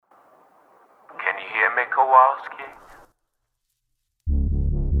Jimmy Kowalski.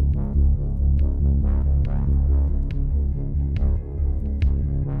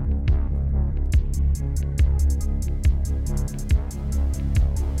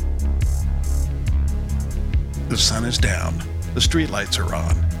 The sun is down, the streetlights are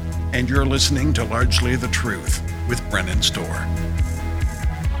on, and you're listening to Largely the Truth with Brennan Storr.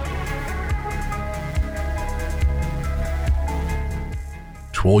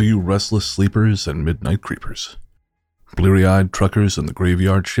 To all you restless sleepers and midnight creepers, bleary-eyed truckers in the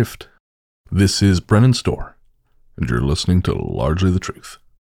graveyard shift, this is Brennan Storr, and you're listening to Largely the Truth.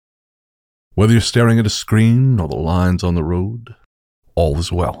 Whether you're staring at a screen or the lines on the road, all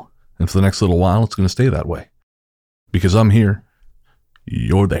is well, and for the next little while it's going to stay that way. Because I'm here,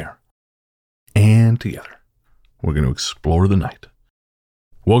 you're there, and together, we're going to explore the night.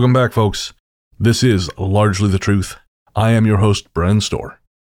 Welcome back, folks. This is Largely the Truth. I am your host, Brennan Storr,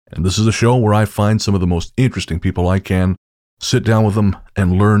 and this is a show where I find some of the most interesting people I can, sit down with them,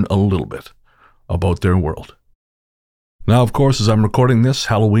 and learn a little bit about their world. Now, of course, as I'm recording this,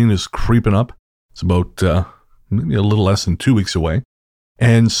 Halloween is creeping up. It's about maybe a little less than 2 weeks away.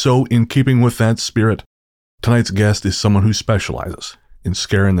 And so, in keeping with that spirit, tonight's guest is someone who specializes in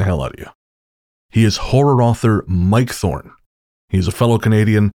scaring the hell out of you. He is horror author Mike Thorne. He is a fellow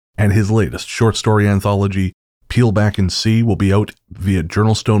Canadian, and his latest short story anthology, Peel Back and See, will be out via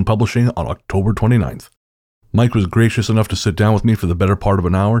Journalstone Publishing on October 29th. Mike was gracious enough to sit down with me for the better part of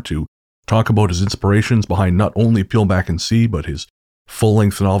an hour to talk about his inspirations behind not only Peel Back and See, but his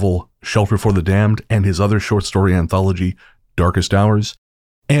full-length novel, Shelter for the Damned, and his other short story anthology, Darkest Hours,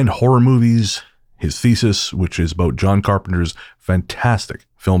 and horror movies, his thesis, which is about John Carpenter's fantastic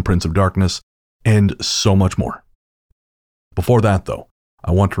film Prince of Darkness, and so much more. Before that, though,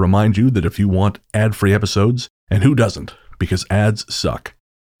 I want to remind you that if you want ad-free episodes, and who doesn't, because ads suck,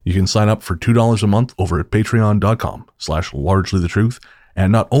 you can sign up for $2 a month over at patreon.com/largelythetruth,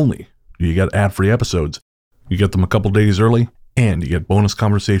 and not only do you get ad-free episodes, you get them a couple days early, and you get bonus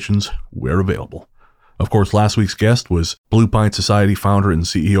conversations where available. Of course, last week's guest was Blue Pine Society founder and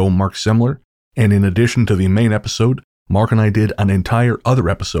CEO Mark Semler, and in addition to the main episode, Mark and I did an entire other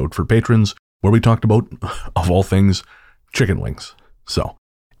episode for patrons where we talked about, of all things, chicken wings. So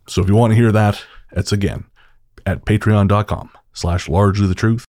if you want to hear that, it's again at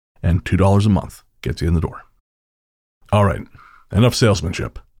patreon.com/largelythetruth, and $2 a month gets you in the door. All right, enough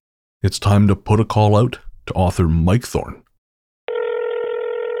salesmanship. It's time to put a call out to author Mike Thorne.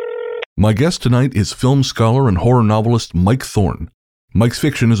 My guest tonight is film scholar and horror novelist Mike Thorne. Mike's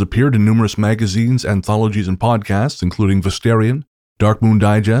fiction has appeared in numerous magazines, anthologies, and podcasts, including Visterion, Dark Moon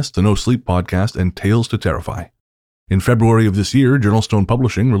Digest, the No Sleep Podcast, and Tales to Terrify. In February of this year, Journalstone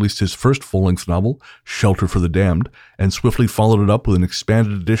Publishing released his first full-length novel, Shelter for the Damned, and swiftly followed it up with an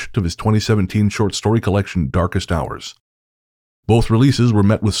expanded edition of his 2017 short story collection, Darkest Hours. Both releases were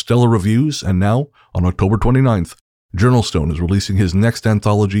met with stellar reviews, and now, on October 29th, Journalstone is releasing his next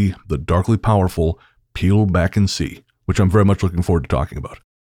anthology, the darkly powerful Peel Back and See, which I'm very much looking forward to talking about.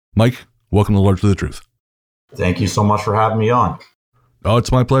 Mike, welcome to Largely the Truth. Thank you so much for having me on. Oh,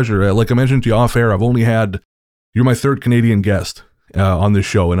 it's my pleasure. Like I mentioned to you off air, you're my third Canadian guest on this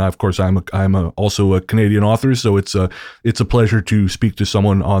show, and of course I'm also a Canadian author, so it's a pleasure to speak to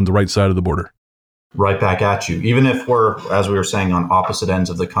someone on the right side of the border. Right back at you. Even if we're, as we were saying, on opposite ends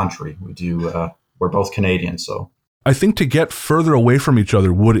of the country, we're both Canadian. So I think to get further away from each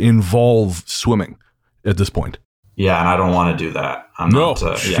other would involve swimming at this point. Yeah, and I don't want to do that. I'm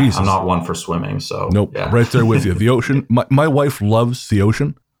not one for swimming. So nope, yeah. Right there with you. The ocean. My wife loves the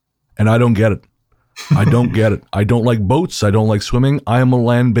ocean, and I don't get it. I don't get it. I don't like boats. I don't like swimming. I am a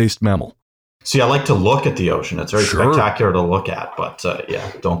land-based mammal. See, I like to look at the ocean. It's very spectacular to look at, but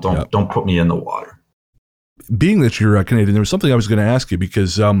don't put me in the water. Being that you're Canadian, there was something I was going to ask you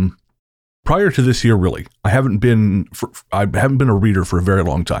because prior to this year, really, I haven't been a reader for a very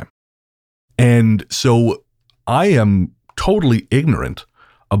long time, and so I am totally ignorant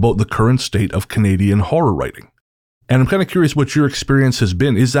about the current state of Canadian horror writing. And I'm kind of curious what your experience has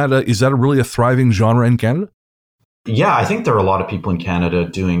been. Is that really a thriving genre in Canada? Yeah, I think there are a lot of people in Canada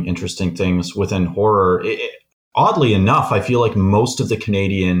doing interesting things within horror. Oddly enough, I feel like most of the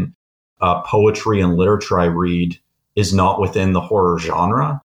Canadian poetry and literature I read is not within the horror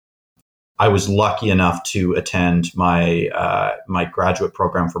genre. I was lucky enough to attend my graduate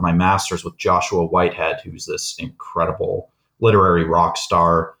program for my master's with Joshua Whitehead, who's this incredible literary rock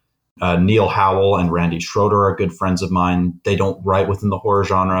star. Neil Howell and Randy Schroeder are good friends of mine. They don't write within the horror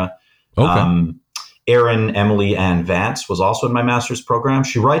genre. Okay. Erin Emily Ann Vance was also in my master's program.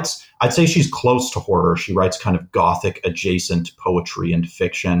 She writes, I'd say she's close to horror. She writes kind of gothic adjacent poetry and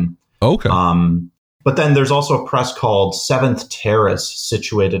fiction. Okay. But then there's also a press called Seventh Terrace,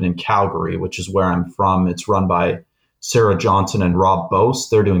 situated in Calgary, which is where I'm from. It's run by Sarah Johnson and Rob Bose.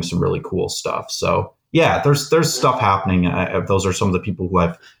 They're doing some really cool stuff. So yeah, there's stuff happening. Those are some of the people who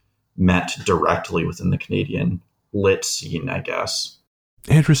I've met directly within the Canadian lit scene, I guess.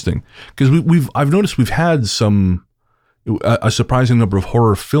 Interesting, because I've noticed we've had a surprising number of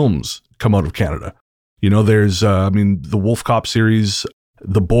horror films come out of Canada. There's the Wolf Cop series.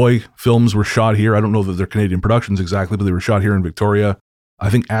 The Boy films were shot here. I don't know that they're Canadian productions exactly, but they were shot here in Victoria.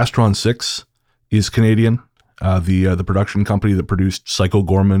 I think Astron 6 is Canadian, the production company that produced Psycho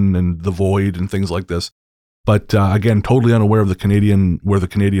Gorman and The Void and things like this. But again, totally unaware of where the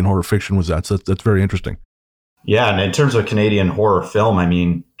Canadian horror fiction was at. So that's very interesting. Yeah, and in terms of Canadian horror film, I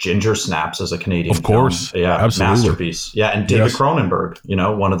mean, Ginger Snaps is a Canadian Of course. film. Yeah, absolutely. Masterpiece. Yeah, and David Cronenberg,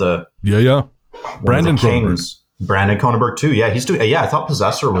 one of the... Yeah. Brandon Cronenberg. Brandon Cronenberg too. Yeah, he's doing. Yeah, I thought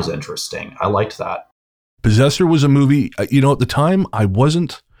Possessor was interesting. I liked that. Possessor was a movie. At the time, I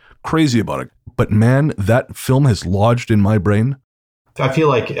wasn't crazy about it, but man, that film has lodged in my brain. I feel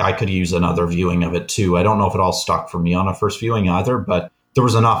like I could use another viewing of it too. I don't know if it all stuck for me on a first viewing either, but there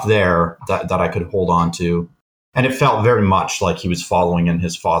was enough there that I could hold on to, and it felt very much like he was following in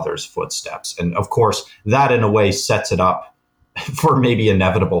his father's footsteps. And of course, that in a way sets it up for maybe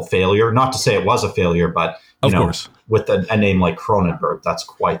inevitable failure. Not to say it was a failure, but of course, with a name like Cronenberg, that's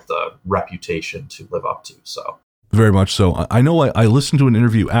quite the reputation to live up to. So very much so. I know I listened to an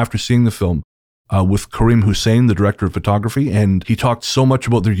interview after seeing the film with Karim Hussein, the director of photography, and he talked so much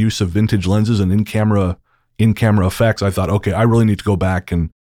about their use of vintage lenses and in-camera effects. I thought, okay, I really need to go back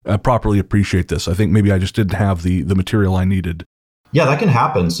and properly appreciate this. I think maybe I just didn't have the material I needed. Yeah, that can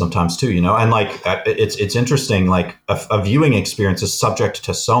happen sometimes too, and like it's interesting, like a viewing experience is subject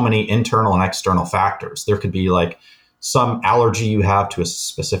to so many internal and external factors. There could be like some allergy you have to a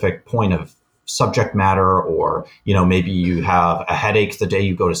specific point of subject matter, or, maybe you have a headache the day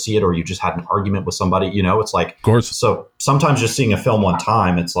you go to see it, or you just had an argument with somebody, it's like, of course. So sometimes just seeing a film one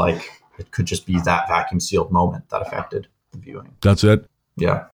time, it's like, it could just be that vacuum sealed moment that affected the viewing. That's it.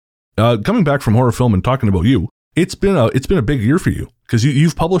 Yeah. Coming back from horror film and talking about you, it's been a big year for you, because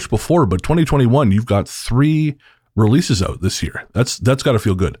you've published before, but 2021, you've got 3 releases out this year. That's got to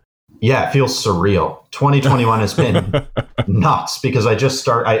feel good. Yeah, it feels surreal. 2021 has been nuts, because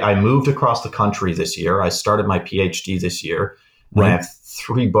I moved across the country this year. I started my PhD this year, and I have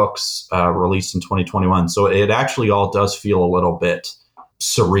 3 books released in 2021. So it actually all does feel a little bit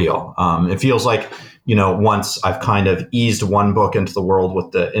surreal. It feels like, once I've kind of eased one book into the world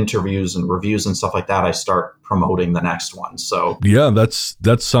with the interviews and reviews and stuff like that, I start promoting the next one. So yeah,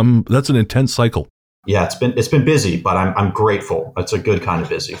 that's an intense cycle. Yeah, it's been busy, but I'm grateful. It's a good kind of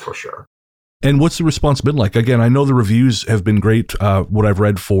busy for sure. And what's the response been like? Again, I know the reviews have been great, what I've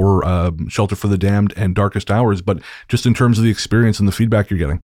read for Shelter for the Damned and Darkest Hours, but just in terms of the experience and the feedback you're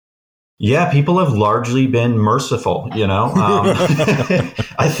getting. Yeah, people have largely been merciful,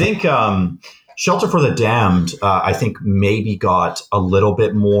 I think Shelter for the Damned, I think maybe got a little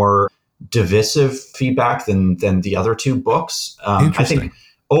bit more divisive feedback than the other 2 books. I think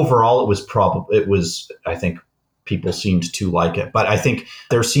overall I think people seemed to like it, but I think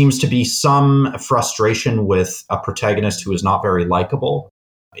there seems to be some frustration with a protagonist who is not very likable.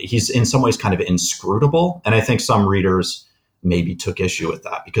 He's in some ways kind of inscrutable, and I think some readers maybe took issue with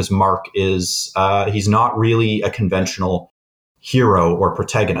that, because Mark is he's not really a conventional hero or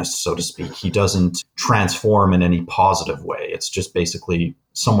protagonist, so to speak. He doesn't transform in any positive way. It's just basically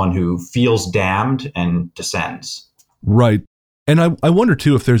someone who feels damned and descends. Right. And I wonder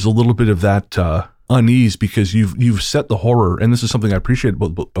too if there's a little bit of that unease, because you've set the horror, and this is something I appreciate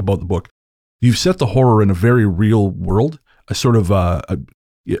about the book. You've set the horror in a very real world, a sort of a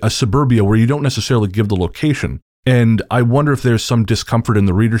suburbia where you don't necessarily give the location. And I wonder if there's some discomfort in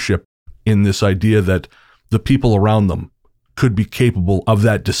the readership in this idea that the people around them could be capable of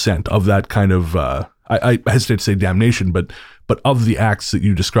that descent, of that kind of, I hesitate to say damnation, but of the acts that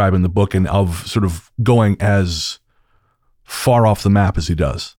you describe in the book, and of sort of going as far off the map as he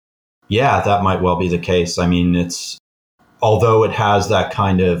does. Yeah, that might well be the case. I mean, although it has that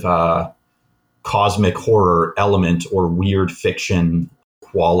kind of cosmic horror element or weird fiction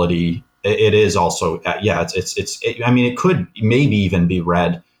quality, it is also, it could maybe even be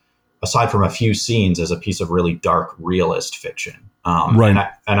read, aside from a few scenes, as a piece of really dark realist fiction. Right.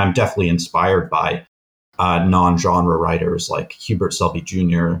 And I'm definitely inspired by non-genre writers like Hubert Selby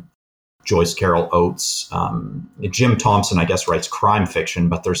Jr., Joyce Carol Oates. Jim Thompson, I guess, writes crime fiction,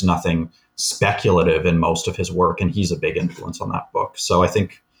 but there's nothing speculative in most of his work, and he's a big influence on that book. So I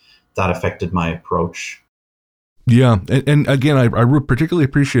think that affected my approach. Yeah, and again, I particularly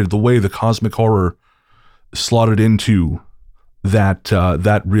appreciated the way the cosmic horror slotted into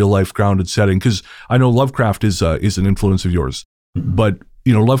that real life grounded setting? Because I know Lovecraft is an influence of yours, but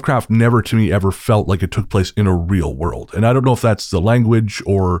Lovecraft never to me ever felt like it took place in a real world. And I don't know if that's the language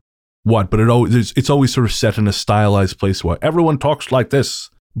or what, but it's always sort of set in a stylized place where everyone talks like this.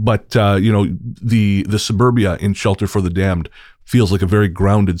 But the suburbia in Shelter for the Damned feels like a very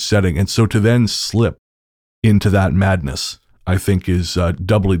grounded setting, and so to then slip into that madness, I think, is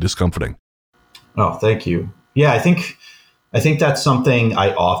doubly discomforting. Oh, thank you. Yeah, I think that's something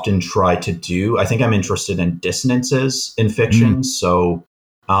I often try to do. I think I'm interested in dissonances in fiction. So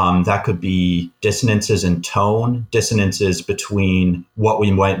that could be dissonances in tone, dissonances between what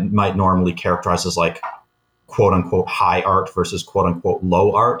we might normally characterize as like quote unquote high art versus quote unquote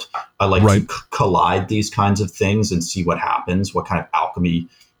low art. I like to collide these kinds of things and see what happens, what kind of alchemy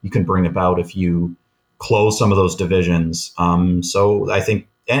you can bring about if you close some of those divisions. So I think,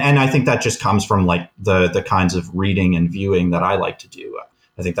 and I think that just comes from like the kinds of reading and viewing that I like to do.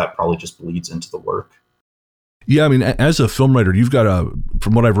 I think that probably just bleeds into the work. Yeah, I mean, as a film writer, you've got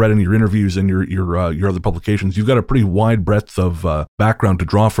from what I've read in your interviews and your other publications, you've got a pretty wide breadth of background to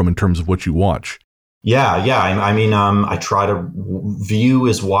draw from in terms of what you watch. Yeah. I mean, I try to view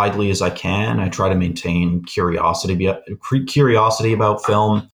as widely as I can. I try to maintain curiosity about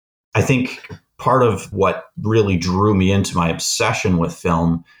film. I think part of what really drew me into my obsession with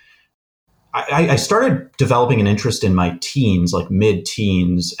film, I started developing an interest in my teens, like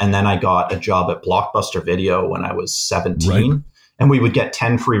mid-teens, and then I got a job at Blockbuster Video when I was 17, and we would get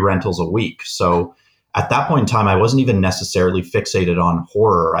 10 free rentals a week. So at that point in time, I wasn't even necessarily fixated on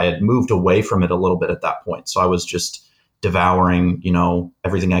horror. I had moved away from it a little bit at that point. So I was just devouring,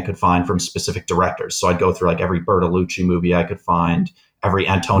 everything I could find from specific directors. So I'd go through like every Bertolucci movie I could find, every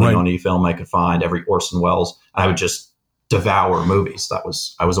Antonioni film I could find, every Orson Welles. I would just devour movies.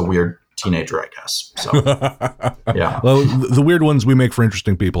 I was a weird teenager, I guess. So, yeah. Well, the weird ones we make for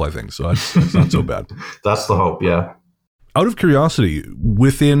interesting people, I think. So that's not so bad. That's the hope, yeah. Out of curiosity,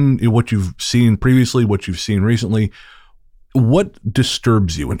 within what you've seen previously, what you've seen recently, what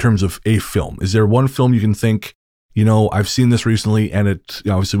disturbs you in terms of a film? Is there one film you can think, I've seen this recently, and it,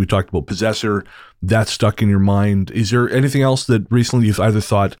 obviously we talked about Possessor, that's stuck in your mind. Is there anything else that recently you've either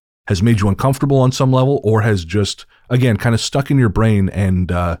thought has made you uncomfortable on some level, or has just, again, kind of stuck in your brain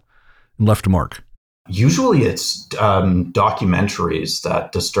and left a mark? Usually it's documentaries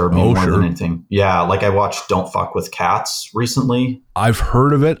that disturb me more than anything. Yeah, like I watched Don't Fuck with Cats recently. I've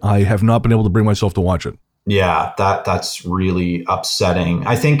heard of it. I have not been able to bring myself to watch it. Yeah, that's really upsetting.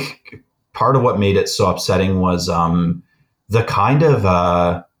 I think part of what made it so upsetting was the kind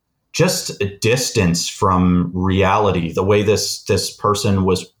of just distance from reality, the way this person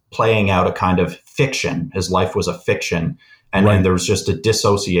was playing out a kind of fiction. His life was a fiction. And then there was just a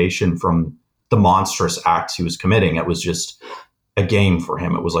dissociation from the monstrous acts he was committing. It was just a game for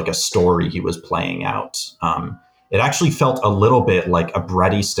him. It was like a story he was playing out. It actually felt a little bit like a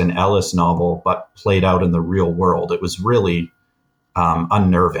Bret Easton Ellis novel, but played out in the real world. It was really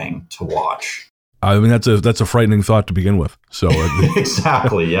unnerving to watch. I mean, that's a frightening thought to begin with. So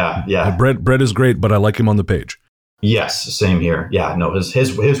exactly, yeah. Bret is great, but I like him on the page. Yes, same here. Yeah, no,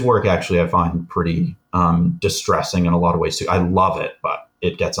 his work actually I find pretty distressing in a lot of ways too. I love it, but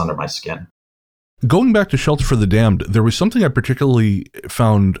it gets under my skin. Going back to Shelter for the Damned, there was something I particularly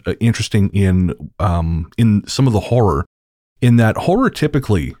found interesting in some of the horror, in that horror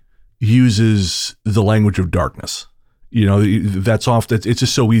typically uses the language of darkness. It's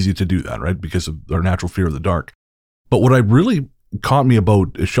just so easy to do that, right? Because of our natural fear of the dark. But what I really caught me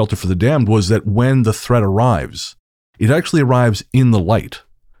about Shelter for the Damned was that when the threat arrives, it actually arrives in the light,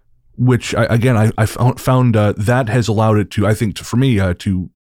 which I found that has allowed it to, I think, for me,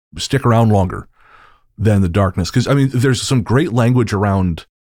 to stick around longer than the darkness. Because, I mean, there's some great language around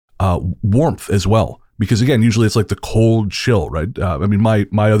warmth as well. Because, again, usually it's like the cold chill, right? I mean,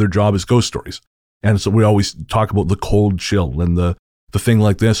 my other job is ghost stories. And so we always talk about the cold chill and the thing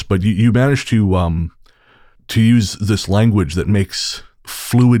like this. But you manage to use this language that makes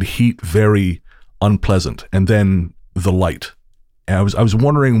fluid heat very unpleasant. And then the light. And I was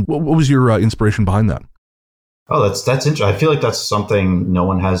wondering, what was your inspiration behind that? Oh, that's interesting. I feel like that's something no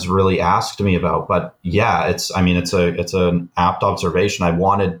one has really asked me about. But yeah, it's an apt observation. I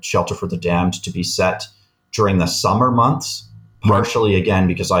wanted Shelter for the Damned to be set during the summer months, partially again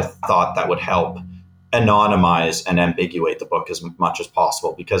because I thought that would help anonymize and ambiguate the book as much as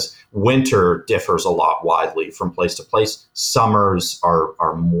possible, because winter differs a lot widely from place to place. Summers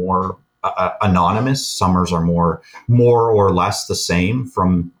are more anonymous. Summers are more or less the same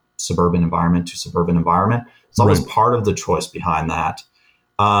from suburban environment to suburban environment. So that was part of the choice behind that.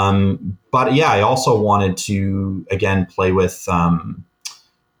 But yeah, I also wanted to, again, play with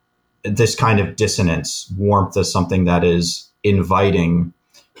this kind of dissonance. Warmth is something that is inviting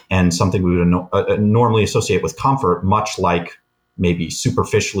and something we would normally associate with comfort, much like maybe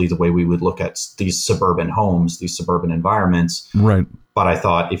superficially the way we would look at these suburban homes, these suburban environments. Right. But I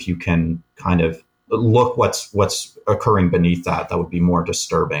thought if you can kind of look what's occurring beneath that, that would be more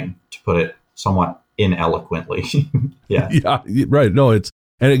disturbing, to put it somewhat ineloquently. Yeah. Yeah. Right. No, and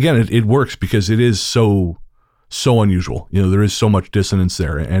again, it works because it is so unusual. There is so much dissonance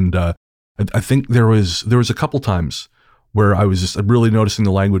there. And I think there was a couple times where I was just really noticing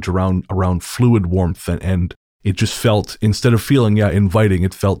the language around fluid warmth, and it just felt, instead of feeling inviting,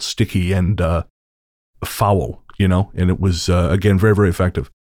 it felt sticky and foul, and it was again very, very effective.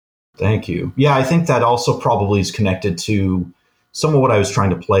 Thank you. Yeah, I think that also probably is connected to some of what I was trying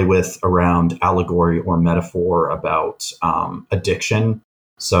to play with around allegory or metaphor about addiction.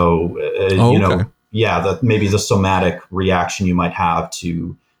 So maybe the somatic reaction you might have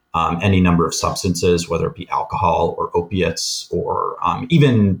to any number of substances, whether it be alcohol or opiates or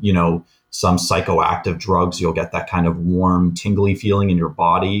even, some psychoactive drugs, you'll get that kind of warm, tingly feeling in your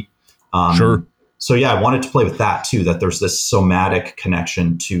body. Sure. So yeah, I wanted to play with that too, that there's this somatic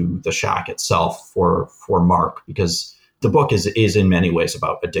connection to the shack itself for Mark, because the book is in many ways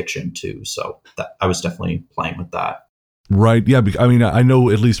about addiction too. So I was definitely playing with that. Right. Yeah. I mean, I know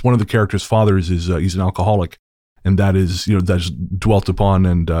at least one of the characters' fathers is he's an alcoholic, and that is, that's dwelt upon,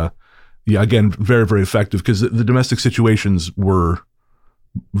 and again, very, very effective, because the domestic situations were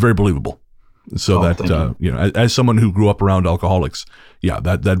very believable. So as someone who grew up around alcoholics,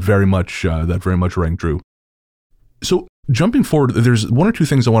 that very much rang true. So jumping forward, there's one or two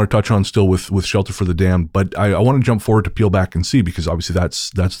things I want to touch on still with Shelter for the Damned, but I want to jump forward to Peel Back and See, because obviously that's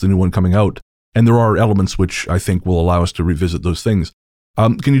the new one coming out, and there are elements which I think will allow us to revisit those things.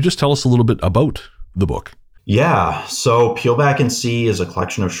 Can you just tell us a little bit about the book? Yeah. So Peel Back and See is a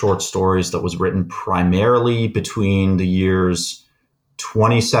collection of short stories that was written primarily between the years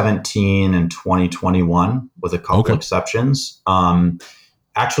 2017 and 2021, with a couple exceptions.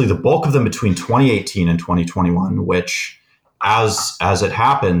 Actually, the bulk of them between 2018 and 2021, which, as it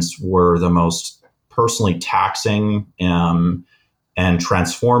happens, were the most personally taxing and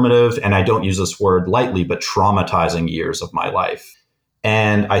transformative, and I don't use this word lightly, but traumatizing years of my life.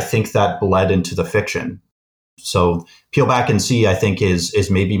 And I think that bled into the fiction. So Peel Back and See, I think,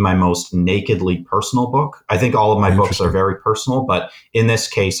 is maybe my most nakedly personal book. I think all of my books are very personal, but in this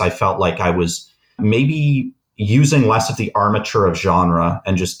case, I felt like I was maybe using less of the armature of genre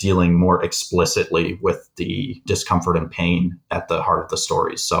and just dealing more explicitly with the discomfort and pain at the heart of the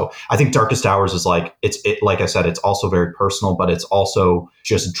stories. So I think Darkest Hours is like I said, it's also very personal, but it's also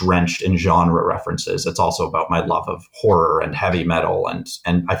just drenched in genre references. It's also about my love of horror and heavy metal,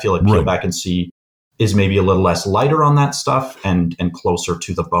 and I feel like Peel Back and See is maybe a little less lighter on that stuff and closer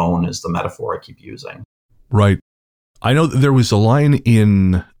to the bone is the metaphor I keep using. Right. I know that there was a line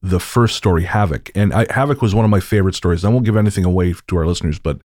in the first story, Havoc, and Havoc was one of my favorite stories. I won't give anything away to our listeners,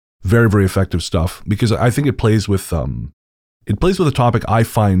 but very, very effective stuff, because I think it plays with a topic I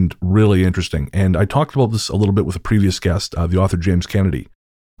find really interesting. And I talked about this a little bit with a previous guest, the author James Kennedy.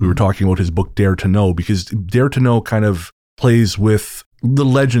 We were talking about his book, Dare to Know, because Dare to Know kind of plays with the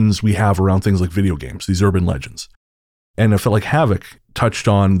legends we have around things like video games, these urban legends. And I felt like Havoc touched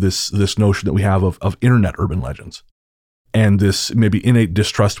on this notion that we have of internet urban legends, and this maybe innate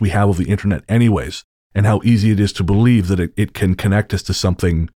distrust we have of the internet anyways, and how easy it is to believe that it can connect us to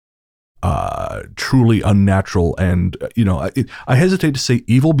something truly unnatural. And I hesitate to say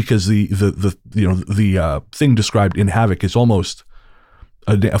evil, because the thing described in Havoc is almost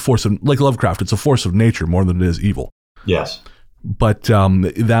a force of, like Lovecraft, it's a force of nature more than it is evil. Yes. But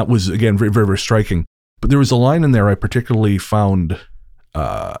that was, again, very, very, very striking. But there was a line in there I particularly found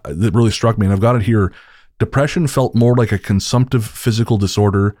that really struck me, and I've got it here. Depression felt more like a consumptive physical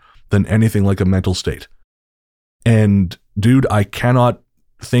disorder than anything like a mental state. And dude, I cannot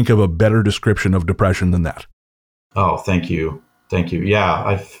think of a better description of depression than that. Oh, thank you. Thank you.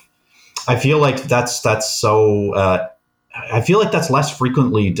 Yeah. I feel like that's so, I feel like that's less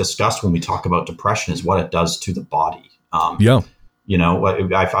frequently discussed when we talk about depression, is what it does to the body. I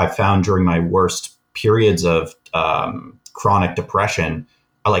found during my worst periods of chronic depression,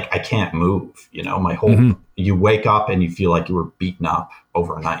 I can't move. My whole you wake up and you feel like you were beaten up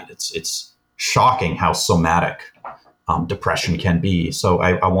overnight. It's shocking how somatic depression can be. So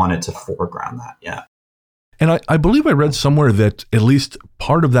I wanted to foreground that. Yeah. And I believe I read somewhere that at least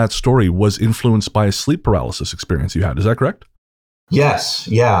part of that story was influenced by a sleep paralysis experience you had. Is that correct? Yes.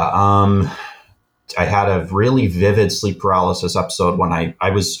 Yeah. I had a really vivid sleep paralysis episode when I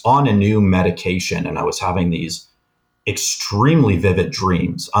was on a new medication and I was having these extremely vivid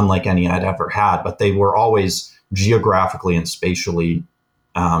dreams, unlike any I'd ever had, but they were always geographically and spatially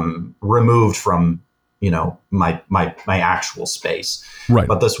removed from, my actual space. Right.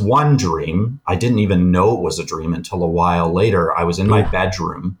 But this one dream, I didn't even know it was a dream until a while later. I was in my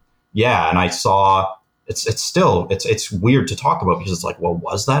bedroom. Yeah. And I saw, it's weird to talk about because it's like, well,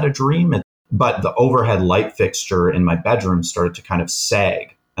 was that a dream? But the overhead light fixture in my bedroom started to kind of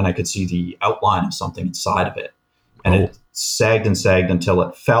sag, and I could see the outline of something inside of it. And it sagged and sagged until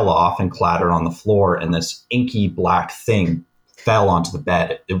it fell off and clattered on the floor, and this inky black thing fell onto the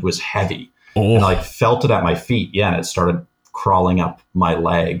bed. It was heavy. And I felt it at my feet. Yeah, and it started crawling up my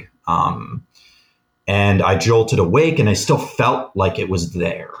leg. And I jolted awake, and I still felt like it was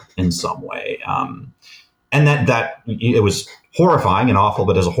there in some way. And that it was horrifying and awful.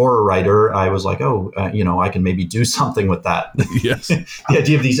 But as a horror writer, I was like, I can maybe do something with that. Yes. The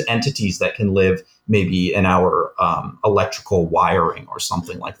idea of these entities that can live maybe in our electrical wiring or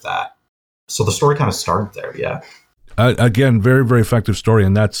something like that. So the story kind of started there. Yeah. Again, very, very effective story.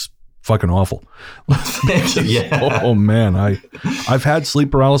 And that's fucking awful. Yeah. Oh man. I've had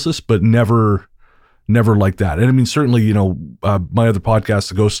sleep paralysis, but never like that. And I mean, certainly, my other podcast,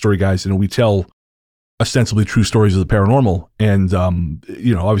 the Ghost Story Guys, we tell ostensibly true stories of the paranormal. And,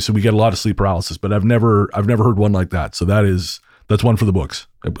 obviously we get a lot of sleep paralysis, but I've never heard one like that. So that's one for the books,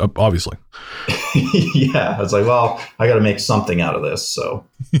 obviously. Yeah. I was like, well, I got to make something out of this. So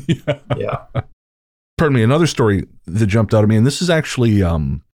yeah. Pardon me. Another story that jumped out at me, and this is actually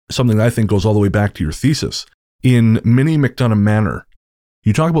something that I think goes all the way back to your thesis. In Minnie McDonough Manor,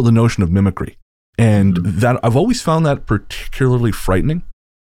 you talk about the notion of mimicry, and that I've always found that particularly frightening.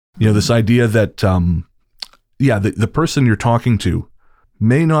 This idea that, the person you're talking to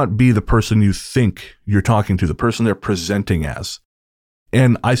may not be the person you think you're talking to, the person they're presenting as.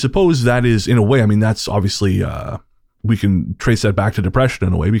 And I suppose that is, in a way, I mean, that's obviously, we can trace that back to depression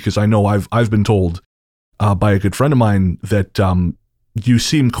in a way, because I know I've been told by a good friend of mine that you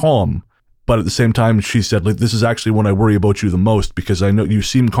seem calm, but at the same time, she said, like, this is actually when I worry about you the most, because I know you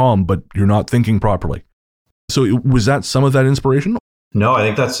seem calm, but you're not thinking properly. So was that some of that inspiration? No, I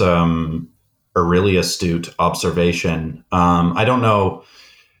think that's a really astute observation. I don't know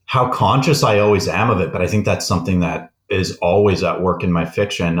how conscious I always am of it, but I think that's something that is always at work in my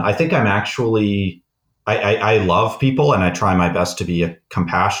fiction. I think I'm actually, I love people and I try my best to be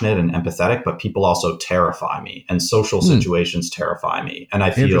compassionate and empathetic, but people also terrify me, and social situations terrify me. And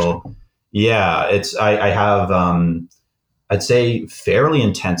I feel, I have, I'd say fairly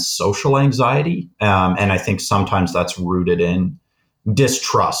intense social anxiety. And I think sometimes that's rooted in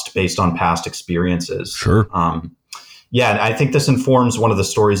distrust based on past experiences. Sure. And I think this informs one of the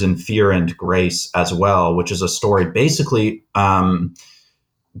stories in Fear and Grace as well, which is a story basically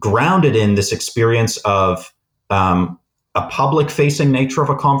grounded in this experience of a public facing nature of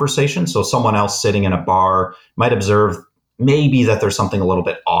a conversation. So someone else sitting in a bar might observe maybe that there's something a little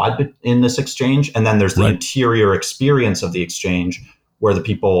bit odd in this exchange. And then there's the interior experience of the exchange where the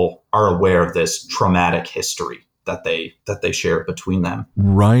people are aware of this traumatic history that they share between them.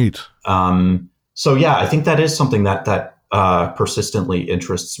 Right. So I think that is something that persistently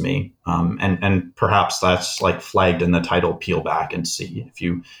interests me. And perhaps that's like flagged in the title, Peel Back and See. If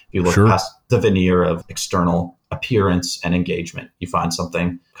you look past the veneer of external appearance and engagement, you find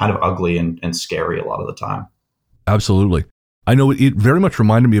something kind of ugly and scary a lot of the time. Absolutely. I know it very much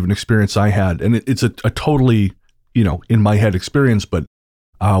reminded me of an experience I had, and it's a totally, in my head experience, but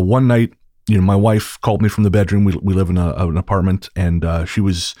one night, my wife called me from the bedroom. We live in an apartment, and she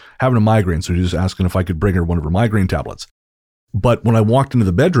was having a migraine. So she was asking if I could bring her one of her migraine tablets. But when I walked into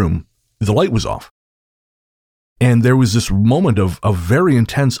the bedroom, the light was off. And there was this moment of very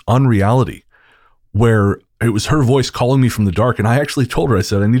intense unreality where it was her voice calling me from the dark. And I actually told her, I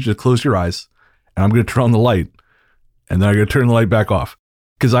said, I need you to close your eyes and I'm going to turn on the light. And then I'm going to turn the light back off.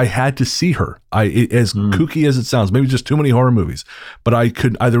 Because I had to see her. As kooky as it sounds, maybe just too many horror movies, but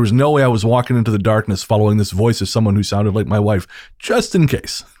there was no way I was walking into the darkness following this voice of someone who sounded like my wife, just in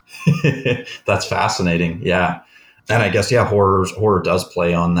case. That's fascinating. Yeah. And I guess, horror does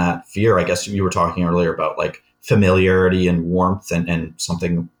play on that fear. I guess you were talking earlier about like familiarity and warmth and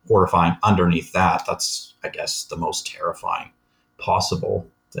something horrifying underneath that. That's, I guess, the most terrifying possible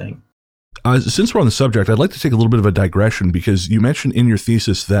thing. Since we're on the subject, I'd like to take a little bit of a digression, because you mentioned in your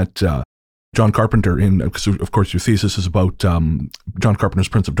thesis that John Carpenter, because of course your thesis is about John Carpenter's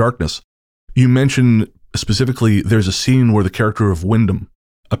Prince of Darkness. You mentioned specifically there's a scene where the character of Wyndham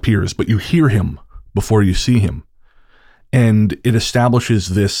appears, but you hear him before you see him. And it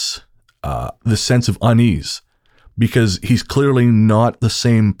establishes this the sense of unease, because he's clearly not the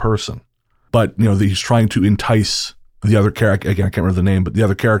same person, but he's trying to entice the other character. Again, I can't remember the name, but the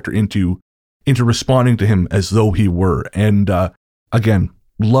other character into responding to him as though he were. And again,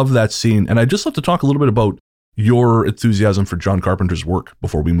 love that scene. And I'd just love to talk a little bit about your enthusiasm for John Carpenter's work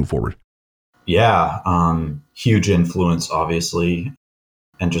before we move forward. Yeah, huge influence, obviously,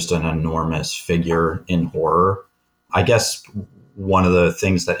 and just an enormous figure in horror. I guess one of the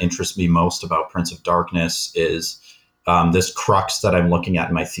things that interests me most about Prince of Darkness is this crux that I'm looking at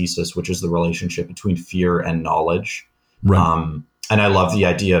in my thesis, which is the relationship between fear and knowledge. Right. And I love the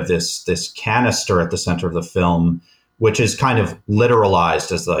idea of this canister at the center of the film, which is kind of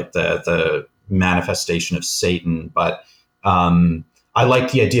literalized as like the manifestation of Satan. But I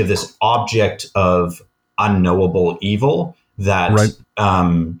like the idea of this object of unknowable evil that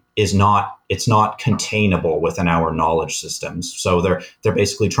it's not containable within our knowledge systems. So they're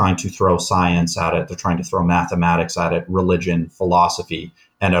basically trying to throw science at it. They're trying to throw mathematics at it, religion, philosophy,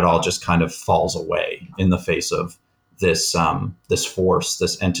 and it all just kind of falls away in the face of this force,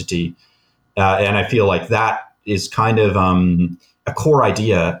 this entity. And I feel like that is kind of a core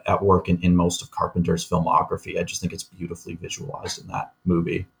idea at work in most of Carpenter's filmography. I just think it's beautifully visualized in that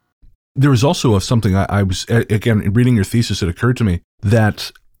movie. There was also something I was, again, reading your thesis, it occurred to me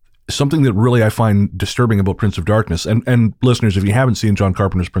that something that really I find disturbing about Prince of Darkness, and listeners, if you haven't seen John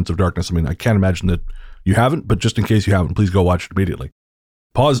Carpenter's Prince of Darkness, I mean, I can't imagine that you haven't, but just in case you haven't, please go watch it immediately.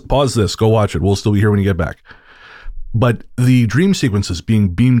 Pause this, go watch it. We'll still be here when you get back. But the dream sequences being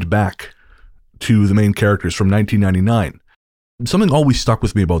beamed back to the main characters from 1999, something always stuck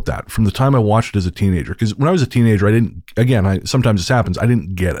with me about that from the time I watched it as a teenager. Because when I was a teenager, sometimes this happens, I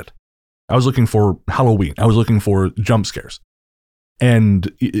didn't get it. I was looking for Halloween. I was looking for jump scares.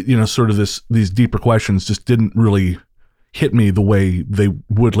 And, sort of these deeper questions just didn't really hit me the way they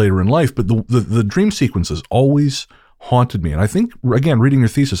would later in life. But the dream sequences always haunted me. And I think, again, reading your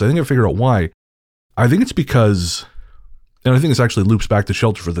thesis, I think I figured out why. I think it's because, and I think this actually loops back to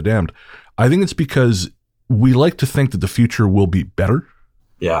Shelter for the Damned, I think it's because we like to think that the future will be better.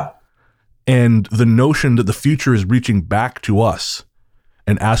 Yeah. And the notion that the future is reaching back to us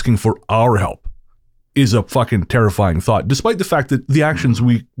and asking for our help is a fucking terrifying thought, despite the fact that the actions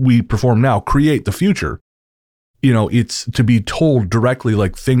we perform now create the future. It's to be told directly,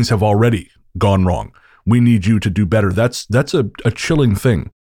 like, things have already gone wrong. We need you to do better. That's a chilling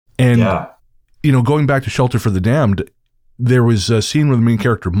thing. And, going back to Shelter for the Damned, there was a scene where the main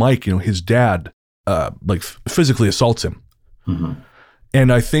character, Mike, his dad, physically assaults him. Mm-hmm.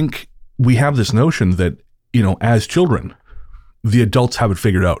 And I think we have this notion that, as children, the adults have it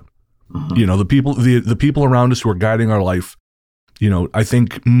figured out. Mm-hmm. The people around us who are guiding our life, I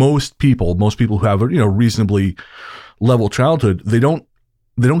think most people who have a, reasonably level childhood, they don't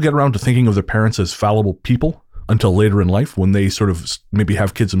get around to thinking of their parents as fallible people until later in life when they sort of maybe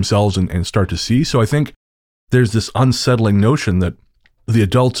have kids themselves and start to see. So I think there's this unsettling notion that the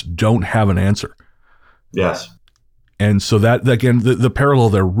adults don't have an answer. Yes. And so that, again, the parallel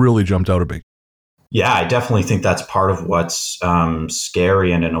there really jumped out at me. Yeah, I definitely think that's part of what's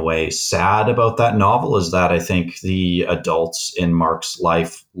scary and in a way sad about that novel, is that I think the adults in Mark's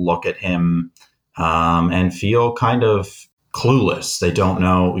life look at him and feel kind of clueless. They don't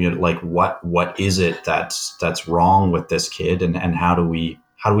know, what is it that's wrong with this kid, and how do we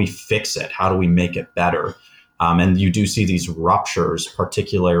fix it? How do we make it better? And you do see these ruptures,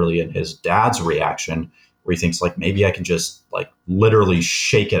 particularly in his dad's reaction, where he thinks, like, maybe I can just literally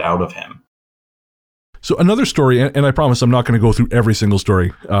shake it out of him. So another story, and I promise I'm not going to go through every single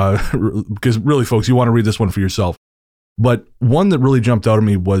story, because really, folks, you want to read this one for yourself. But one that really jumped out at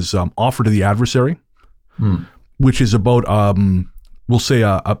me was Offer to the Adversary, which is about, we'll say,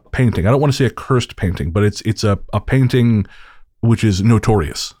 a painting. I don't want to say a cursed painting, but it's a painting which is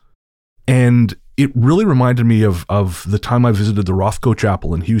notorious. And it really reminded me of the time I visited the Rothko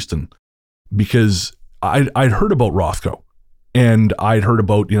Chapel in Houston, because I'd heard about Rothko. And I'd heard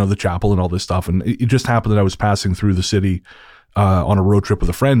about, the chapel and all this stuff. And it just happened that I was passing through the city on a road trip with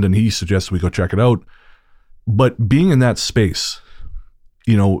a friend, and he suggested we go check it out. But being in that space,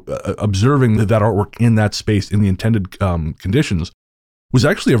 observing that artwork in that space in the intended conditions was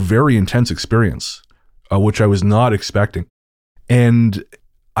actually a very intense experience, which I was not expecting. And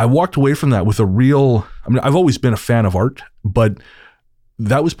I walked away from that with I've always been a fan of art, but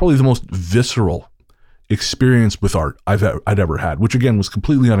that was probably the most visceral experience with art I'd ever had, which again was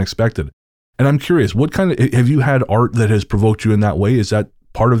completely unexpected. And I'm curious, what kind of, have you had art that has provoked you in that way? Is that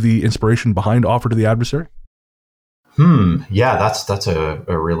part of the inspiration behind Offer to the Adversary? Yeah, that's a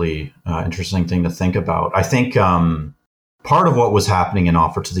really interesting thing to think about. I think part of what was happening in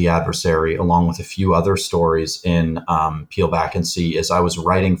Offer to the Adversary, along with a few other stories in Peel Back and See, is I was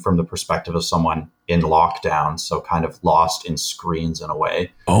writing from the perspective of someone in lockdown, so kind of lost in screens in a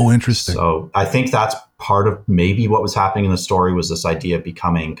way. Oh, interesting. So I think that's part of maybe what was happening in the story, was this idea of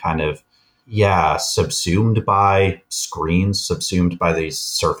becoming kind of, subsumed by screens, subsumed by these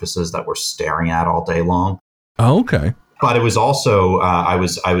surfaces that we're staring at all day long. Oh, okay. But it was also, I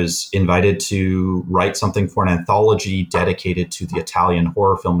was invited to write something for an anthology dedicated to the Italian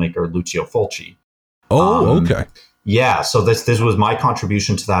horror filmmaker Lucio Fulci. Oh, okay. Yeah, so this was my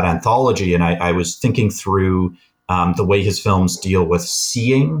contribution to that anthology, and I was thinking through the way his films deal with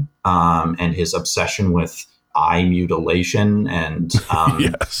seeing and his obsession with eye mutilation and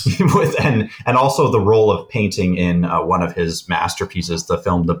yes. and also the role of painting in one of his masterpieces, the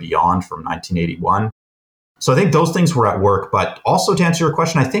film The Beyond from 1981. So I think those things were at work. But also, to answer your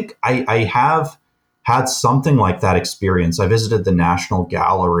question, I think I have had something like that experience. I visited the National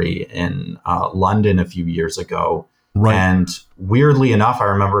Gallery in London a few years ago. Right. And weirdly enough, I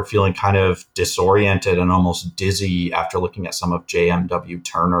remember feeling kind of disoriented and almost dizzy after looking at some of J.M.W.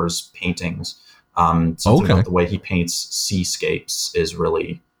 Turner's paintings. Something about the way he paints seascapes is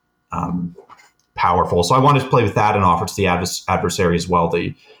really powerful. So I wanted to play with that and Offer to the Adversary as well.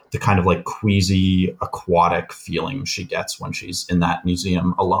 The kind of like queasy aquatic feeling she gets when she's in that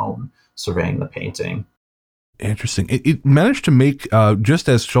museum alone surveying the painting. Interesting. It managed to make, just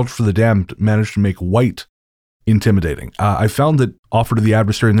as Shelter for the Damned managed to make white intimidating. I found that Offer to the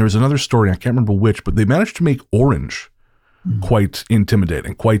Adversary, and there was another story, I can't remember which, but they managed to make orange quite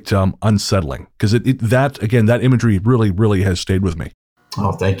intimidating, quite unsettling. Because that imagery really, really has stayed with me.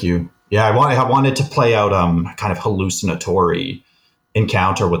 Oh, thank you. Yeah, I wanted to play out kind of hallucinatory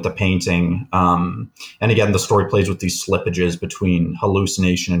encounter with the painting. And again, the story plays with these slippages between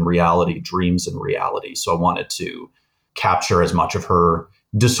hallucination and reality, dreams and reality. So I wanted to capture as much of her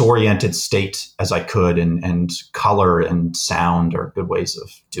disoriented state as I could, and color and sound are good ways of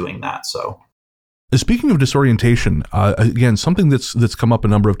doing that. So speaking of disorientation, again, something that's come up a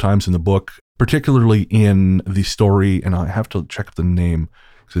number of times in the book, particularly in the story, and I have to check the name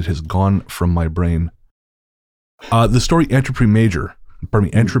because it has gone from my brain. The story Entropy Major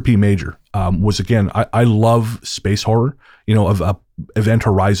was, again, I love space horror. Event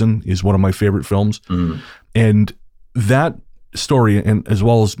Horizon is one of my favorite films. And that story, and as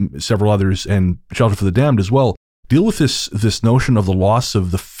well as several others, and Shelter for the Damned as well, deal with this notion of the loss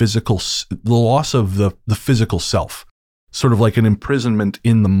of the physical self, sort of like an imprisonment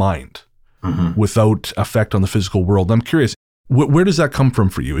in the mind without effect on the physical world. I'm curious, where does that come from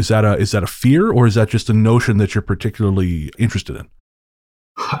for you? Is that a fear, or is that just a notion that you're particularly interested in?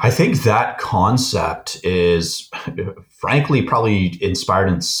 I think that concept is, frankly, probably inspired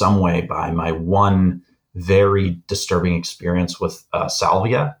in some way by my one very disturbing experience with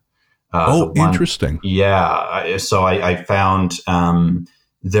salvia. Interesting. Yeah. So I found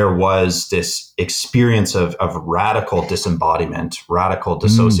there was this experience of radical disembodiment, radical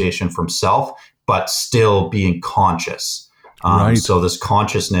dissociation from self, but still being conscious. Right. So this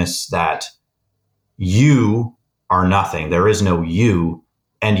consciousness that you are nothing, there is no you,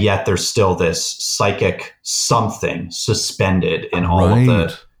 and yet there's still this psychic something suspended in all of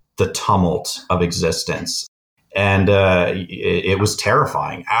the tumult of existence. And it was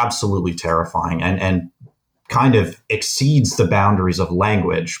terrifying, absolutely terrifying, and kind of exceeds the boundaries of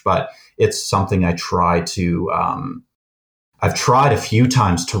language. But it's something I try to, I've tried a few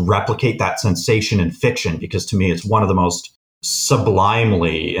times to replicate that sensation in fiction, because to me, it's one of the most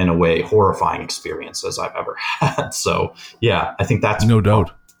sublimely, in a way, horrifying experiences I've ever had. So yeah, I think that's no doubt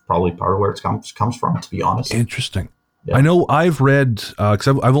probably part of where it comes from, to be honest. Interesting. Yeah. I know I've read, because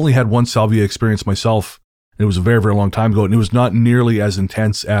I've only had one salvia experience myself. It was a very, very long time ago, and it was not nearly as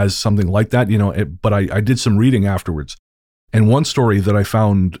intense as something like that, but I did some reading afterwards. And one story that I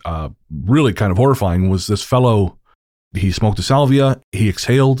found really kind of horrifying was this fellow, he smoked a salvia, he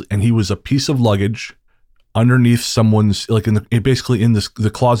exhaled, and he was a piece of luggage underneath someone's, like basically in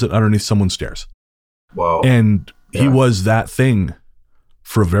the closet underneath someone's stairs. Wow. And he was that thing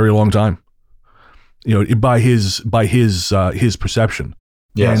for a very long time, by his perception.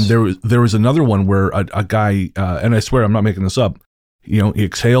 Yes. And there was another one where a guy, and I swear I'm not making this up, he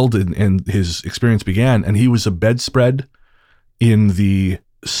exhaled and his experience began, and he was a bedspread in the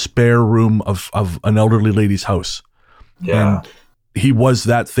spare room of an elderly lady's house. Yeah. And he was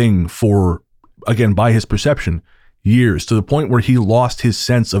that thing for, again, by his perception, years, to the point where he lost his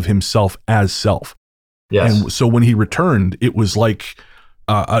sense of himself as self. Yes. And so when he returned, it was like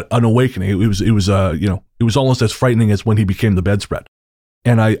an awakening. It was almost as frightening as when he became the bedspread.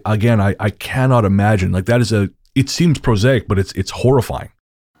 And I cannot imagine, like, that is it seems prosaic, but it's horrifying.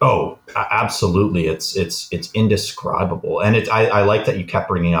 Oh, absolutely. It's indescribable. And I like that you kept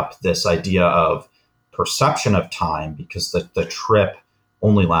bringing up this idea of perception of time, because the trip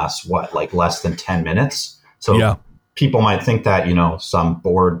only lasts like less than 10 minutes. So yeah. People might think that, some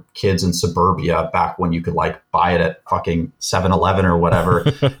bored kids in suburbia back when you could like buy it at fucking 7-Eleven or whatever,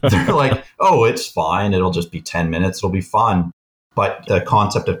 they're like, oh, it's fine. It'll just be 10 minutes. It'll be fun. But the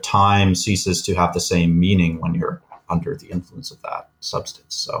concept of time ceases to have the same meaning when you're under the influence of that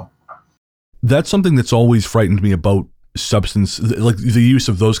substance. So that's something that's always frightened me about substance, like the use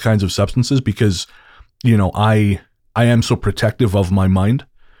of those kinds of substances, because, I am so protective of my mind.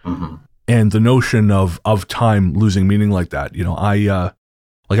 Mm-hmm. And the notion of time losing meaning like that, I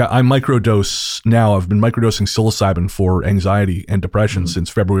microdose now. I've been microdosing psilocybin for anxiety and depression since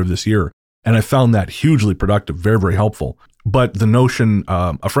February of this year. And I found that hugely productive, very, very helpful. But the notion,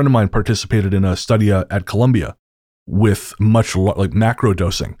 a friend of mine participated in a study at Columbia with like macro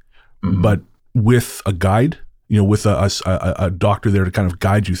dosing, but with a guide, with a doctor there to kind of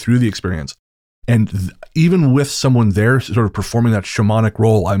guide you through the experience. And even with someone there sort of performing that shamanic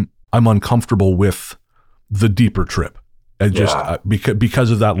role, I'm uncomfortable with the deeper trip, and just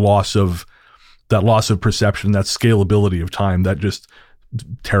because of that loss of perception, that scalability of time, that just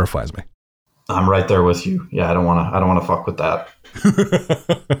terrifies me. I'm right there with you. Yeah, I don't want to fuck with that.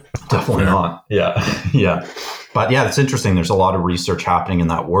 Definitely not. Yeah. But yeah, it's interesting. There's a lot of research happening in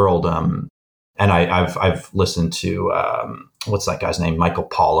that world. And I've listened to what's that guy's name, Michael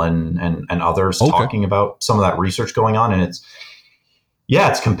Pollan and others talking about some of that research going on, and it's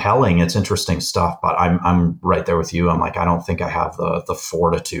compelling. It's interesting stuff, but I'm right there with you. I'm like, I don't think I have the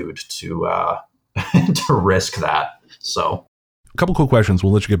fortitude to to risk that. So, a couple quick questions.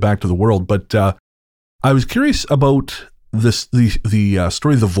 We'll let you get back to the world, but I was curious about the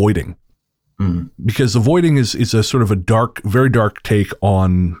story of The Voiding, because The Voiding is a sort of a dark, very dark take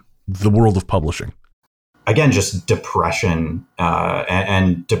on the world of publishing. Again, just depression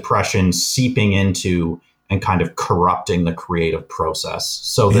and depression seeping into and kind of corrupting the creative process.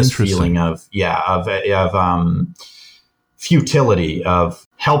 So this feeling of futility, of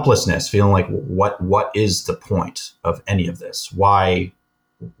helplessness, feeling like what is the point of any of this? Why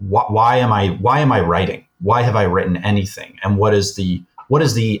am I writing? Why have I written anything? And what is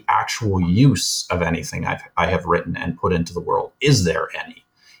the actual use of anything I have written and put into the world? Is there any?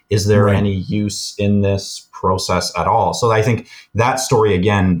 Is there any use in this process at all? So I think that story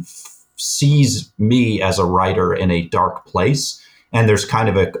again sees me as a writer in a dark place. And there's kind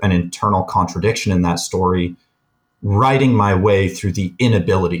of an internal contradiction in that story, writing my way through the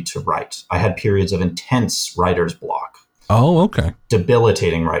inability to write. I had periods of intense writer's block. Oh, okay.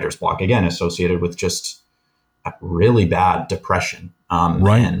 Debilitating writer's block, again, associated with just a really bad depression.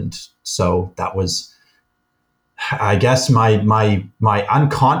 And so that was, I guess, my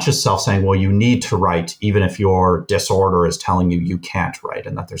unconscious self saying, well, you need to write, even if your disorder is telling you can't write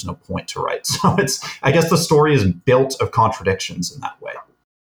and that there's no point to write. So I guess the story is built of contradictions in that way.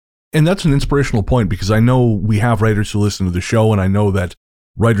 And that's an inspirational point, because I know we have writers who listen to the show, and I know that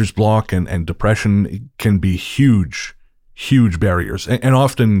writer's block and depression can be huge barriers, and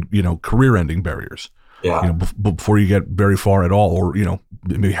often, career-ending barriers. Yeah. Before you get very far at all, or,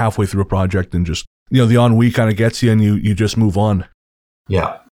 maybe halfway through a project and just, the ennui kind of gets you and you just move on.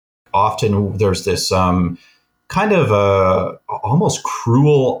 Yeah. Often there's this kind of almost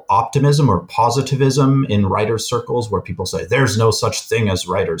cruel optimism or positivism in writers' circles where people say, there's no such thing as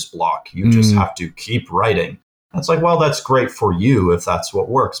writer's block. You just have to keep writing. That's like, well, that's great for you if that's what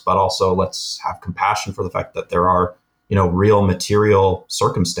works, but also let's have compassion for the fact that there are, real material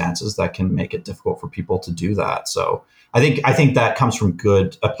circumstances that can make it difficult for people to do that. So I think that comes from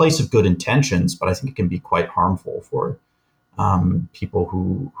a place of good intentions, but I think it can be quite harmful for people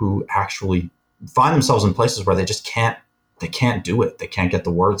who actually find themselves in places where they can't do it. They can't get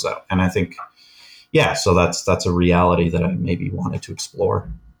the words out. And I think, so that's a reality that I maybe wanted to explore.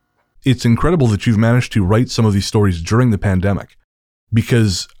 It's incredible that you've managed to write some of these stories during the pandemic,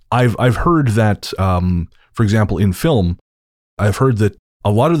 because I've heard that, for example, in film, I've heard that a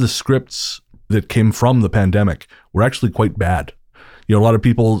lot of the scripts that came from the pandemic were actually quite bad. A lot of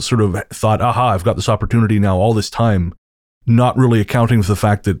people sort of thought, I've got this opportunity now all this time, not really accounting for the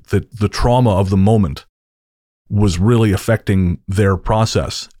fact that the trauma of the moment was really affecting their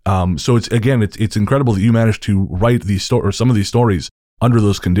process. So it's incredible that you managed to write these or some of these stories under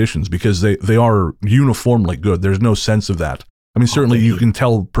those conditions, because they are uniformly good. There's no sense of that. I mean, certainly you can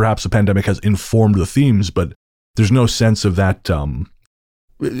tell perhaps the pandemic has informed the themes, but there's no sense of that,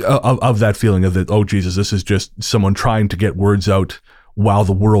 of that feeling of that, oh, Jesus, this is just someone trying to get words out while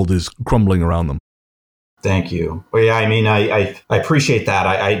the world is crumbling around them. Thank you. Well, yeah, I mean, I appreciate that.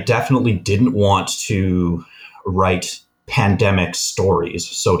 I definitely didn't want to write pandemic stories,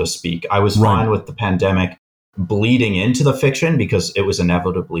 so to speak. I was fine with the pandemic bleeding into the fiction because it was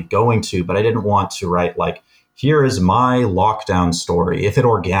inevitably going to, but I didn't want to write like, here is my lockdown story. If it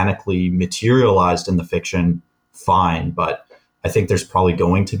organically materialized in the fiction, fine. But I think there's probably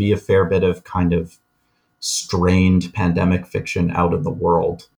going to be a fair bit of kind of strained pandemic fiction out in the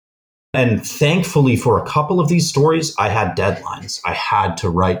world. And thankfully for a couple of these stories, I had deadlines. I had to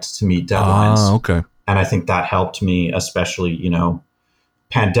write to meet deadlines. Okay. And I think that helped me, especially,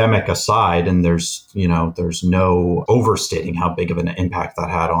 pandemic aside, and there's no overstating how big of an impact that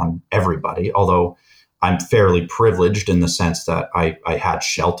had on everybody. Although I'm fairly privileged in the sense that I had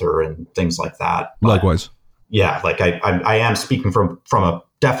shelter and things like that. But likewise. Yeah, like I am speaking from a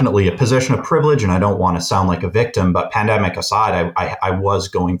definitely a position of privilege, and I don't want to sound like a victim, but pandemic aside, I was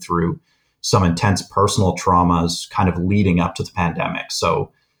going through some intense personal traumas kind of leading up to the pandemic.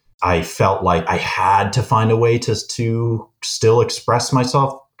 So I felt like I had to find a way to still express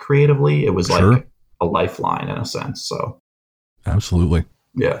myself creatively. It was like a lifeline in a sense. So absolutely.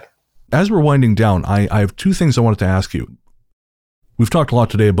 Yeah. As we're winding down, I have two things I wanted to ask you. We've talked a lot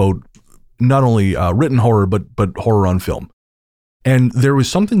today about not only written horror, but horror on film. And there was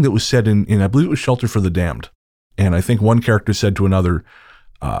something that was said in I believe it was Shelter for the Damned. And I think one character said to another,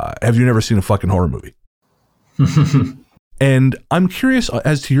 have you never seen a fucking horror movie? And I'm curious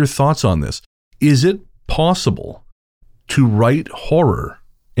as to your thoughts on this. Is it possible to write horror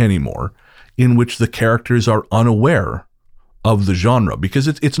anymore in which the characters are unaware of the genre? Because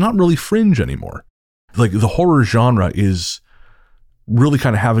it's not really fringe anymore. Like the horror genre is really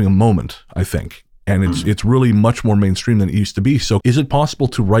kind of having a moment, I think. And it's really much more mainstream than it used to be. So is it possible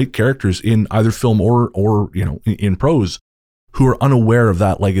to write characters in either film or in prose who are unaware of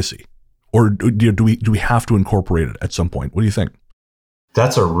that legacy? Or do we have to incorporate it at some point? What do you think?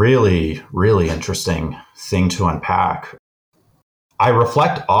 That's a really, really interesting thing to unpack. I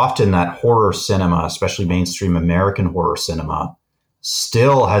reflect often that horror cinema, especially mainstream American horror cinema,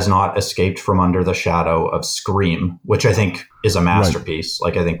 still has not escaped from under the shadow of Scream, which I think is a masterpiece.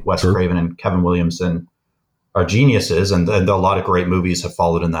 Like I think Wes Craven and Kevin Williamson are geniuses, and a lot of great movies have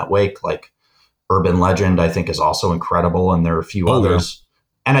followed in that wake. Like Urban Legend, I think, is also incredible, and there are a few others. Yeah.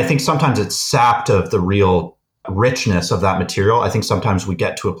 And I think sometimes it's sapped of the real richness of that material. I think sometimes we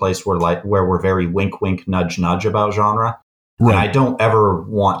get to a place where we're very wink, wink, nudge, nudge about genre. Right. And I don't ever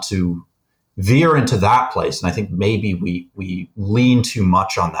want to veer into that place. And I think maybe we lean too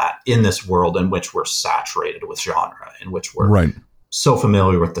much on that in this world in which we're saturated with genre, in which we're so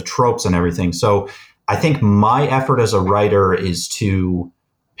familiar with the tropes and everything. So I think my effort as a writer is to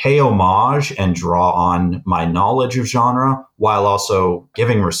pay homage and draw on my knowledge of genre while also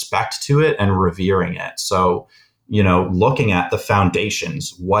giving respect to it and revering it. So, looking at the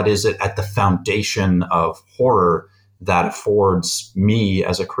foundations, what is it at the foundation of horror that affords me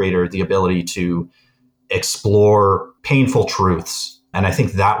as a creator the ability to explore painful truths? And I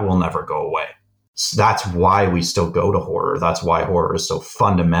think that will never go away. So that's why we still go to horror. That's why horror is so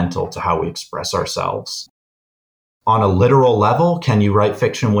fundamental to how we express ourselves. On a literal level, can you write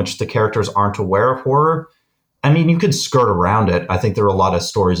fiction in which the characters aren't aware of horror? I mean, you could skirt around it. I think there are a lot of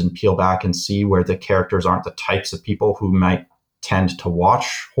stories in Peel Back and See where the characters aren't the types of people who might tend to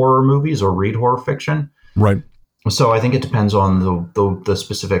watch horror movies or read horror fiction. Right. So I think it depends on the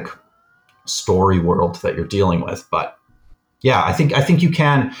specific story world that you're dealing with. But yeah, I think you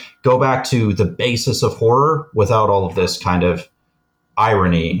can go back to the basis of horror without all of this kind of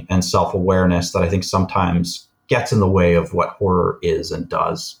irony and self-awareness that I think sometimes gets in the way of what horror is and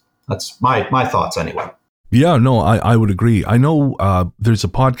does. That's my thoughts anyway. Yeah, no, I would agree. I know there's a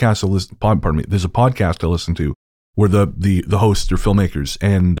podcast there's a podcast I listen to where the hosts are filmmakers,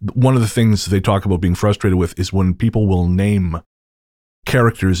 and one of the things they talk about being frustrated with is when people will name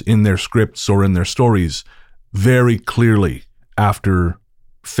characters in their scripts or in their stories very clearly after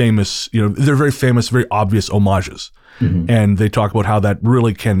famous, they're very famous, very obvious homages. Mm-hmm. And they talk about how that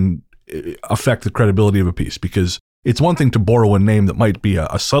really can affect the credibility of a piece, because it's one thing to borrow a name that might be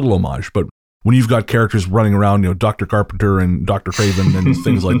a subtle homage, but when you've got characters running around, Dr. Carpenter and Dr. Craven and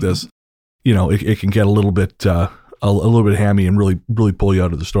things like this, it can get a little bit hammy and really, really pull you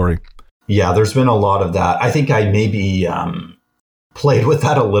out of the story. Yeah, there's been a lot of that. I think I maybe played with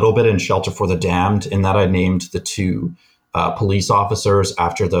that a little bit in Shelter for the Damned, in that I named the two police officers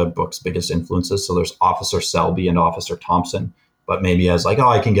after the book's biggest influences. So there's Officer Selby and Officer Thompson. But maybe as like,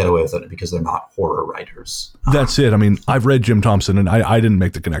 I can get away with it because they're not horror writers. That's it. I mean, I've read Jim Thompson and I didn't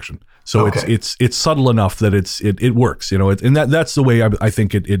make the connection. So it's subtle enough that it works, and that's the way I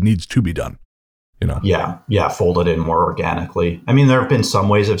think it needs to be done. Yeah, folded in more organically. I mean, there have been some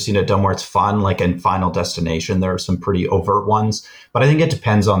ways I've seen it done where it's fun, like in Final Destination, there are some pretty overt ones, but I think it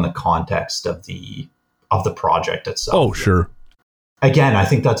depends on the context of the project itself. Oh, sure. Again, I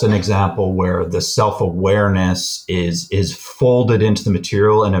think that's an example where the self-awareness is folded into the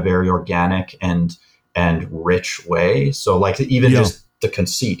material in a very organic and rich way. So like even just the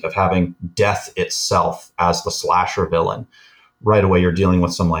conceit of having death itself as the slasher villain, right away you're dealing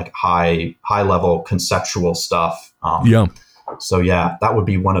with some like high level conceptual stuff. So yeah, that would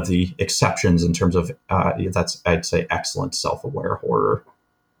be one of the exceptions in terms of that's, I'd say, excellent self-aware horror.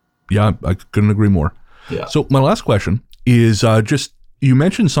 Yeah, I couldn't agree more. Yeah. So my last question is just, you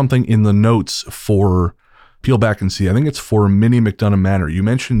mentioned something in the notes for Peel Back and See. I think it's for Minnie McDonough Manor. You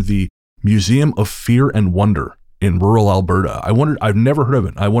mentioned the Museum of Fear and Wonder in rural Alberta. I've never heard of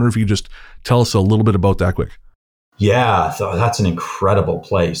it. I wonder if you could just tell us a little bit about that quick. Yeah, that's an incredible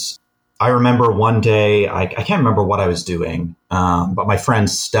place. I remember one day, I can't remember what I was doing, but my friend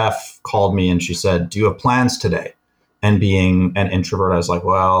Steph called me and she said, "Do you have plans today?" And being an introvert, I was like,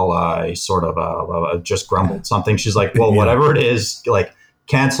 well, I sort of just grumbled something. She's like, well, whatever it is, like,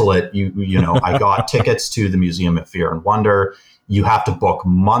 cancel it. You know, I got tickets to the Museum of Fear and Wonder. You have to book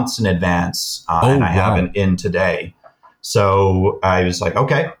months in advance, and I have an in today. So I was like,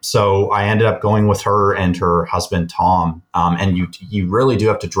 okay. So I ended up going with her and her husband, Tom. And you really do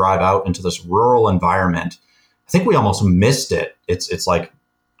have to drive out into this rural environment. I think we almost missed it. It's like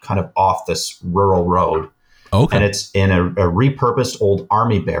kind of off this rural road. Okay. And it's in a repurposed old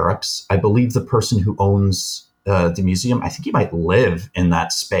army barracks. I believe the person who owns the museum, I think he might live in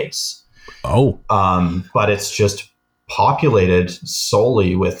that space. Oh. But it's just populated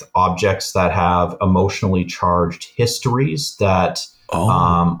solely with objects that have emotionally charged histories that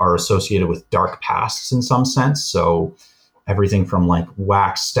are associated with dark pasts in some sense. So everything from like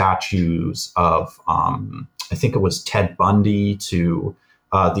wax statues of, I think it was Ted Bundy, to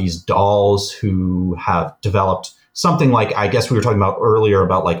these dolls who have developed something like, I guess we were talking about earlier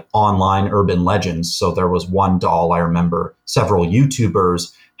about like online urban legends. So there was one doll, I remember several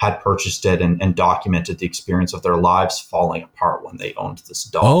YouTubers had purchased it and documented the experience of their lives falling apart when they owned this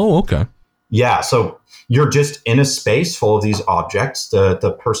doll. Oh, okay. Yeah. So you're just in a space full of these objects.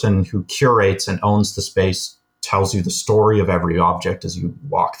 The person who curates and owns the space tells you the story of every object as you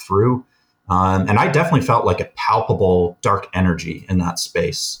walk through. And I definitely felt like a palpable dark energy in that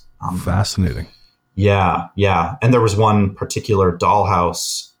space. Fascinating. Yeah. And there was one particular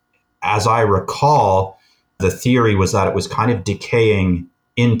dollhouse. As I recall, the theory was that it was kind of decaying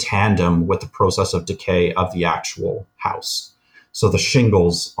in tandem with the process of decay of the actual house. So the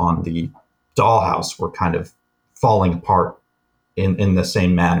shingles on the dollhouse were kind of falling apart in the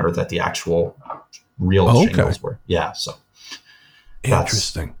same manner that the actual real shingles were. Yeah. So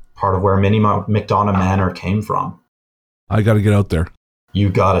interesting. Part of where Minnie McDonough Manor came from. I got to get out there. You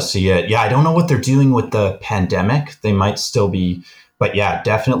got to see it. Yeah, I don't know what they're doing with the pandemic. They might still be, but yeah,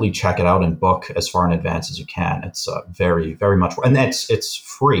 definitely check it out and book as far in advance as you can. It's very, very much, and it's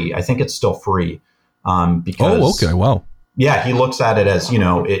free. I think it's still free because. Oh, okay, wow. Yeah, he looks at it as, you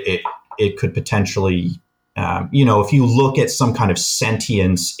know, it could potentially, you know, if you look at some kind of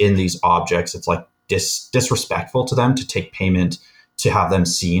sentience in these objects, it's like disrespectful to them to take payment to have them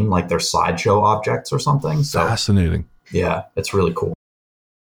seen like they're sideshow objects or something. So fascinating. Yeah, it's really cool.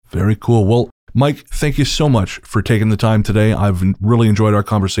 Very cool. Well, Mike, thank you so much for taking the time today. I've really enjoyed our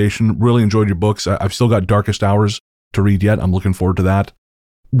conversation, really enjoyed your books. I've still got Darkest Hours to read yet. I'm looking forward to that.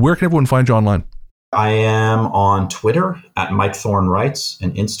 Where can everyone find you online? I am on Twitter at Mike Thorne Writes,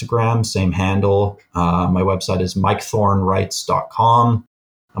 and Instagram, same handle. My website is mikethornewrites.com.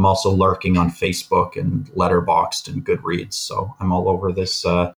 I'm also lurking on Facebook and Letterboxd and Goodreads. So I'm all over this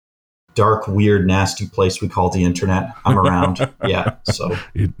dark, weird, nasty place we call the internet. I'm around. Yeah. So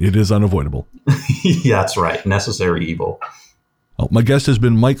it is unavoidable. Yeah, that's right. Necessary evil. Well, my guest has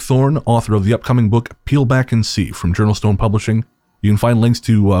been Mike Thorne, author of the upcoming book Peel Back and See from Journal Stone Publishing. You can find links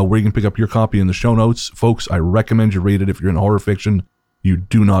to where you can pick up your copy in the show notes. Folks, I recommend you read it if you're in horror fiction. You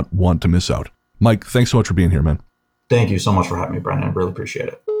do not want to miss out. Mike, thanks so much for being here, man. Thank you so much for having me, Brendan. I really appreciate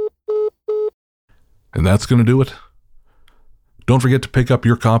it. And that's going to do it. Don't forget to pick up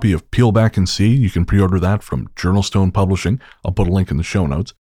your copy of Peel Back and See. You can pre-order that from Journal Stone Publishing. I'll put a link in the show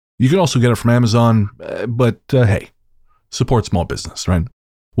notes. You can also get it from Amazon, but hey, support small business, right?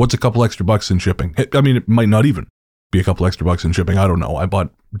 What's a couple extra bucks in shipping? I mean, it might not even be a couple extra bucks in shipping. I don't know. I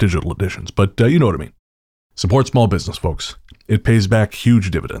bought digital editions, but you know what I mean. Support small business, folks. It pays back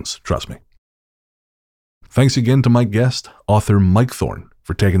huge dividends, trust me. Thanks again to my guest, author Mike Thorne,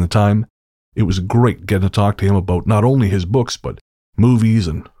 for taking the time. It was great getting to talk to him about not only his books, but movies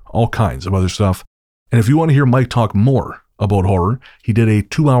and all kinds of other stuff. And if you want to hear Mike talk more about horror, he did a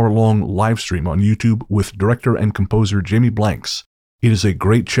 2-hour-long live stream on YouTube with director and composer Jamie Blanks. It is a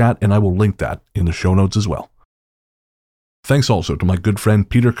great chat, and I will link that in the show notes as well. Thanks also to my good friend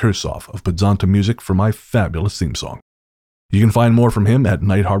Peter Kursoff of Podzonta Music for my fabulous theme song. You can find more from him at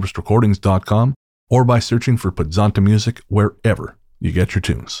nightharvestrecordings.com or by searching for Podzonta Music wherever you get your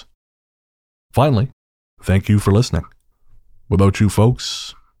tunes. Finally, thank you for listening. Without you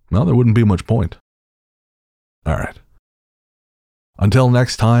folks, well, there wouldn't be much point. All right. Until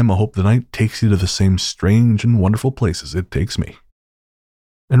next time, I hope the night takes you to the same strange and wonderful places it takes me.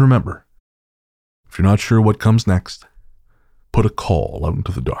 And remember, if you're not sure what comes next, put a call out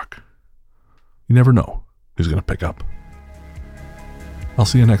into the dark. You never know who's going to pick up. I'll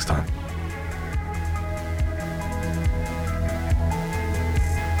see you next time.